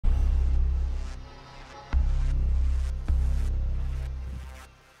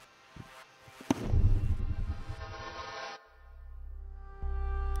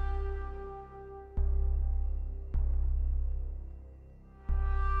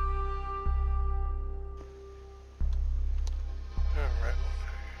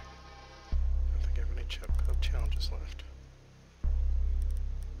boxes left.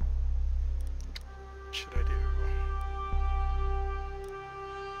 What should I do?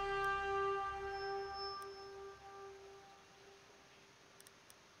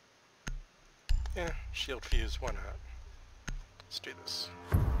 Yeah, shield fuse, why not? Let's do this.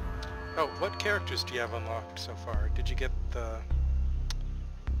 Oh, what characters do you have unlocked so far? Did you get the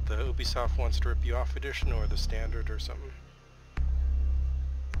Ubisoft Wants to Rip You Off edition or the standard or something?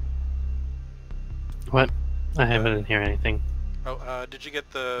 What? I haven't hear anything. Oh, did you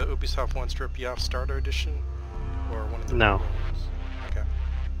get the Ubisoft Wants to Rip You Off starter edition? Or one of the No. regular ones? Okay.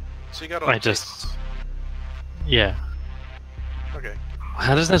 So you got all I the just... tastes. Yeah. Okay.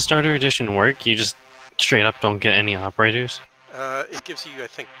 How does that starter edition work? You just straight up don't get any operators? It gives you, I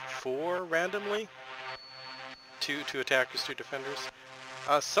think, 4 randomly. 2 attackers, 2 defenders.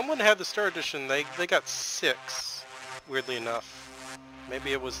 Someone had the Star Edition, they got 6, weirdly enough.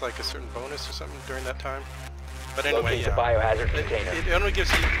 Maybe it was like a certain bonus or something during that time. But anyway, Locate the biohazard container. It only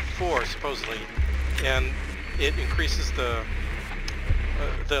gives you 4, supposedly. And it increases the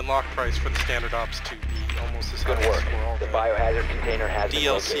unlock price for the standard ops to be almost as high Good as work. for all The biohazard container has been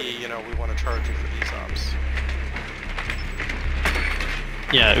DLC, located. you know, we want to charge you for these ops.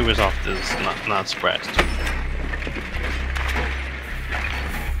 Yeah, Ubisoft is not surprised.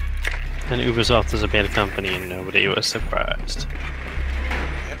 And Ubisoft is a bad company and nobody was surprised.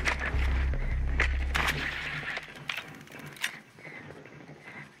 Yep.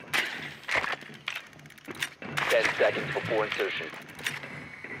 10 seconds before insertion.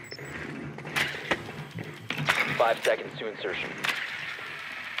 5 seconds to insertion.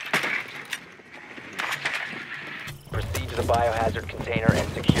 Proceed to the biohazard container and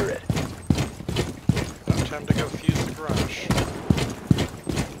secure it. Now time to go fuse the garage.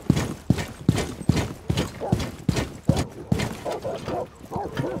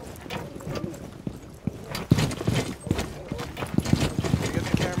 Did you get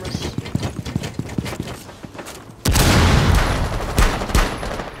the cameras?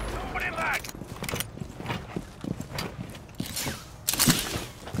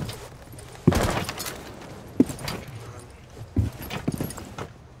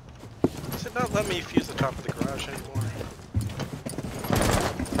 Does it not let me fuse the top of the garage anymore?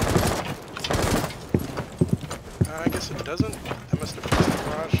 I guess it doesn't. I must have fused the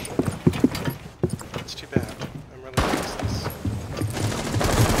garage. That's too bad. I'm really gonna miss this.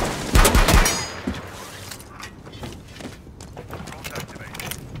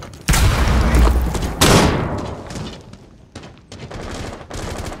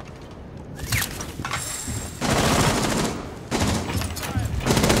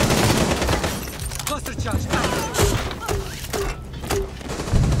 Cluster charge.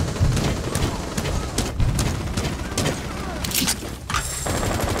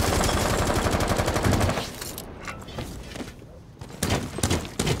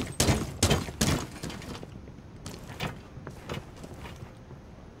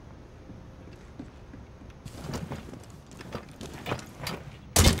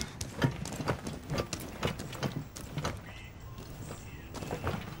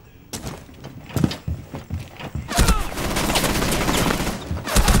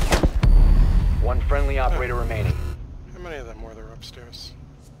 One friendly operator remaining. How many of them were there upstairs?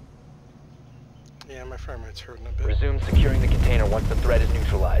 Yeah, my frame rate's hurting a bit. Resume securing the container once the threat is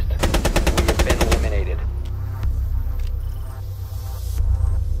neutralized. We have been eliminated.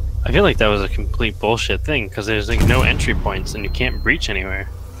 I feel like that was a complete bullshit thing, because there's like no entry points and you can't breach anywhere.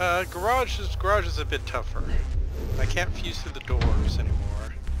 Garage is a bit tougher. I can't fuse through the doors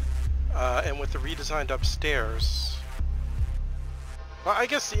anymore. And with the redesigned upstairs... Well, I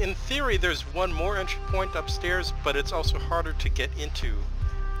guess in theory there's one more entry point upstairs, but it's also harder to get into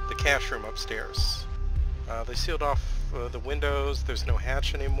the cache room upstairs. They sealed off the windows, there's no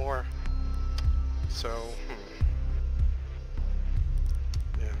hatch anymore. So,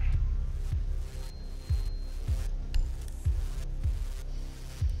 yeah.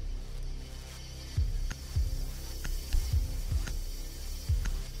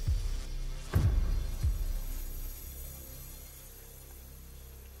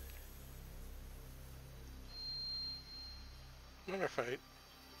 I wonder if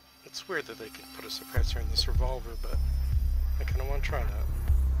it's weird that they could put a suppressor in this revolver, but I kind of want to try that.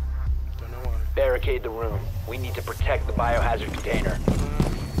 Don't know why. Barricade the room. We need to protect the biohazard container.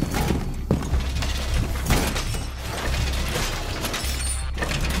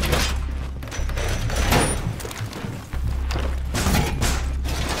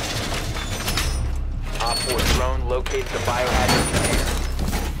 Op 4 drone locates the biohazard container.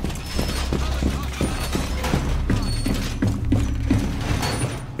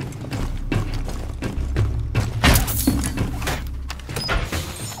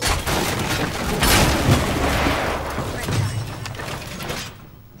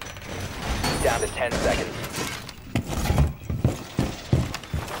 10 seconds.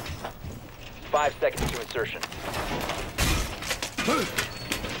 5 seconds to insertion.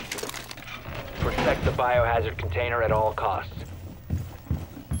 Protect the biohazard container at all costs.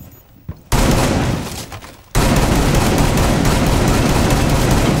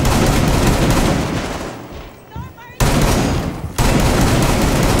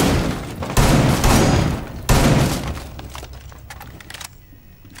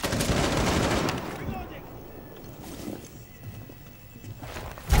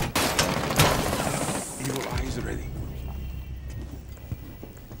 Evil eyes ready.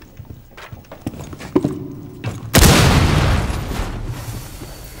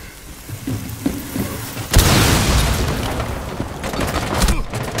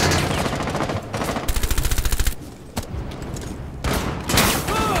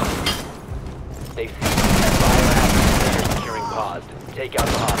 They see that biohazard container securing paused. Take out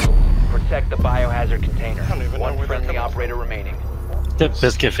the hostile. Protect the biohazard container. I don't even know One where they're friendly coming operator remaining. The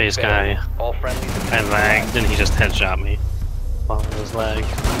biscuit face guy. All friendlies have I been lagged and he just headshot me while I was lag.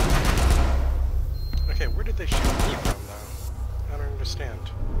 Okay, where did they shoot me from, though? I don't understand.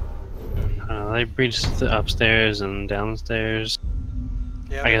 They breached the upstairs and downstairs.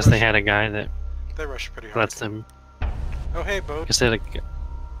 Yeah, I guess they had a guy that They rushed pretty hard. lets them. Oh, hey, I Bo. guess they had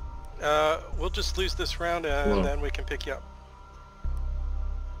a. We'll just lose this round and Hello. then we can pick you up.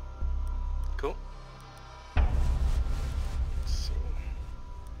 Cool. Let's see.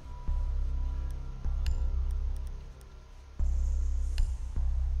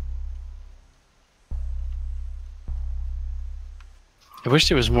 I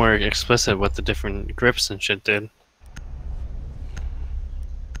wish it was more explicit what the different grips and shit did.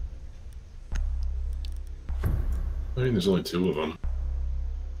 I mean, there's only 2 of them.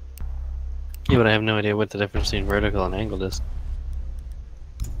 Yeah, but I have no idea what the difference between vertical and angled is.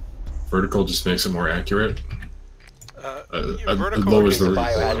 Vertical just makes it more accurate. Vertical Lowers the reduces-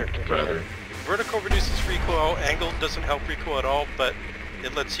 biohazard recoil, rather. Vertical reduces recoil, angle doesn't help recoil at all, but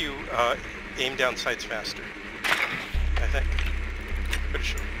it lets you aim down sights faster. I think. Pretty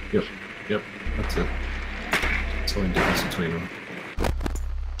sure. Yep, that's it. That's the only difference between them.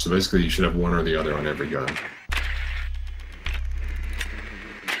 So basically, you should have one or the other on every gun.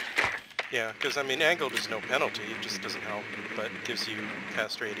 Yeah, because I mean, angled is no penalty, it just doesn't help, but it gives you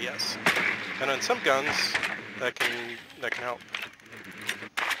faster ADS. And on some guns, that can help.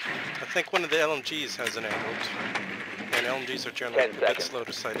 I think one of the LMGs has an angled, and LMGs are generally 10 a bit seconds. slow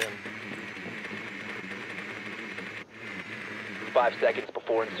to sight in. 5 seconds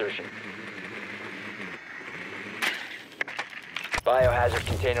before insertion. Biohazard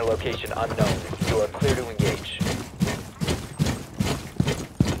container location unknown. You are clear to engage.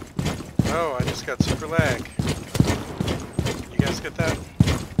 Oh, I just got super lag. You guys get that?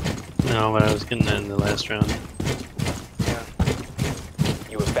 No, but I was getting that in the last round. Yeah.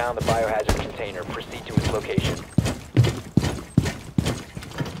 You have found the biohazard container. Proceed to its location.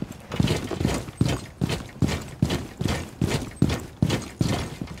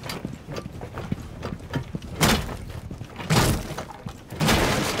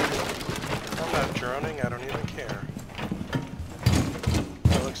 I'm not droning, I don't even care.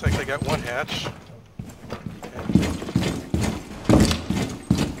 Well, looks like they got one hatch.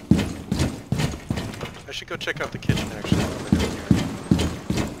 I should go check out the kitchen actually while we're down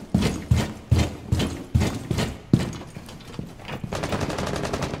here.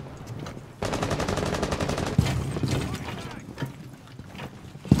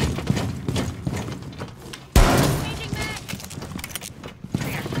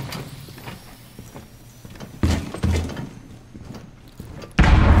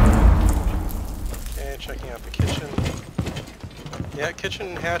 Okay, checking out the kitchen. Yeah,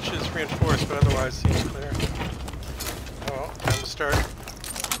 kitchen hatch is reinforced, but otherwise seems clear. Oh, well, time to start.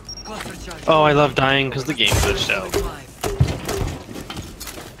 Oh, I love dying because the game glitched out.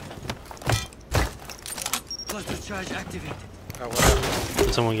 Cluster charge activated. Oh, what happened?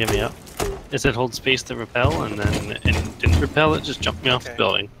 Did someone get me up? It said hold space to repel, and then it didn't repel, it just jumped me off the Okay.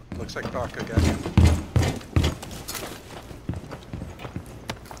 building. Looks like Baka got you.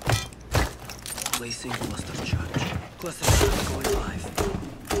 Placing cluster charge. Cluster charge going live.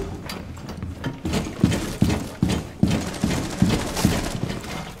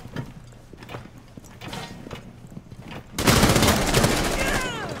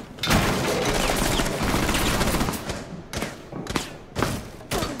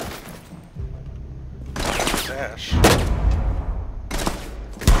 Dash.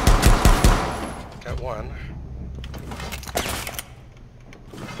 Got one.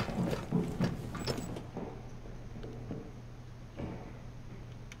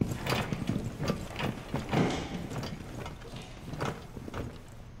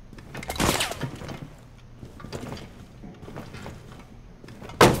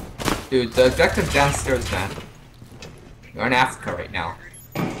 Dude, the objective's downstairs, man. You're in Africa right now.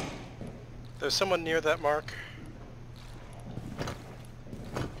 There's someone near that mark.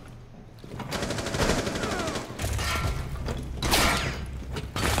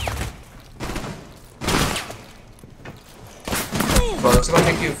 Well, it's gonna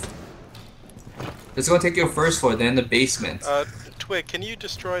take you. It's gonna take you first floor, then the basement. Twig, can you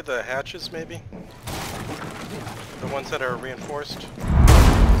destroy the hatches, maybe? The ones that are reinforced?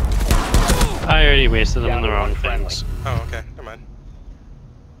 I already wasted them Down on the to wrong one friendly. things. Oh, okay. Never mind.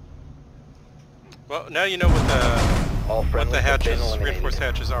 Well, now you know what All the friendlies have been hatches, eliminated. reinforced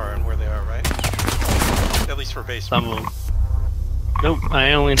hatches are and where they are, right? At least for basement. Some of them. Nope,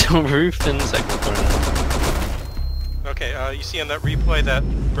 I only know roof and second floor now. Okay, you see on that replay that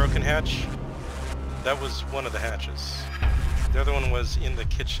broken hatch? That was one of the hatches. The other one was in the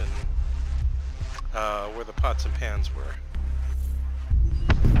kitchen, where the pots and pans were.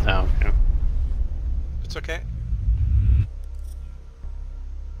 Oh, okay. It's okay.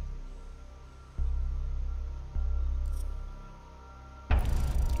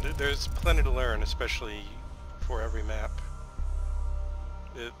 There's plenty to learn, especially for every map,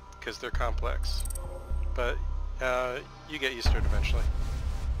 because they're complex. But you get used to it eventually.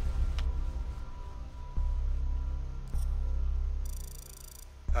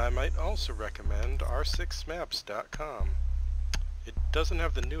 I might also recommend r6maps.com. It doesn't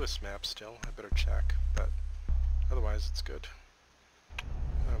have the newest map still, I better check, but otherwise it's good.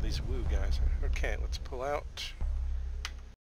 Oh, these woo guys. Okay, let's pull out.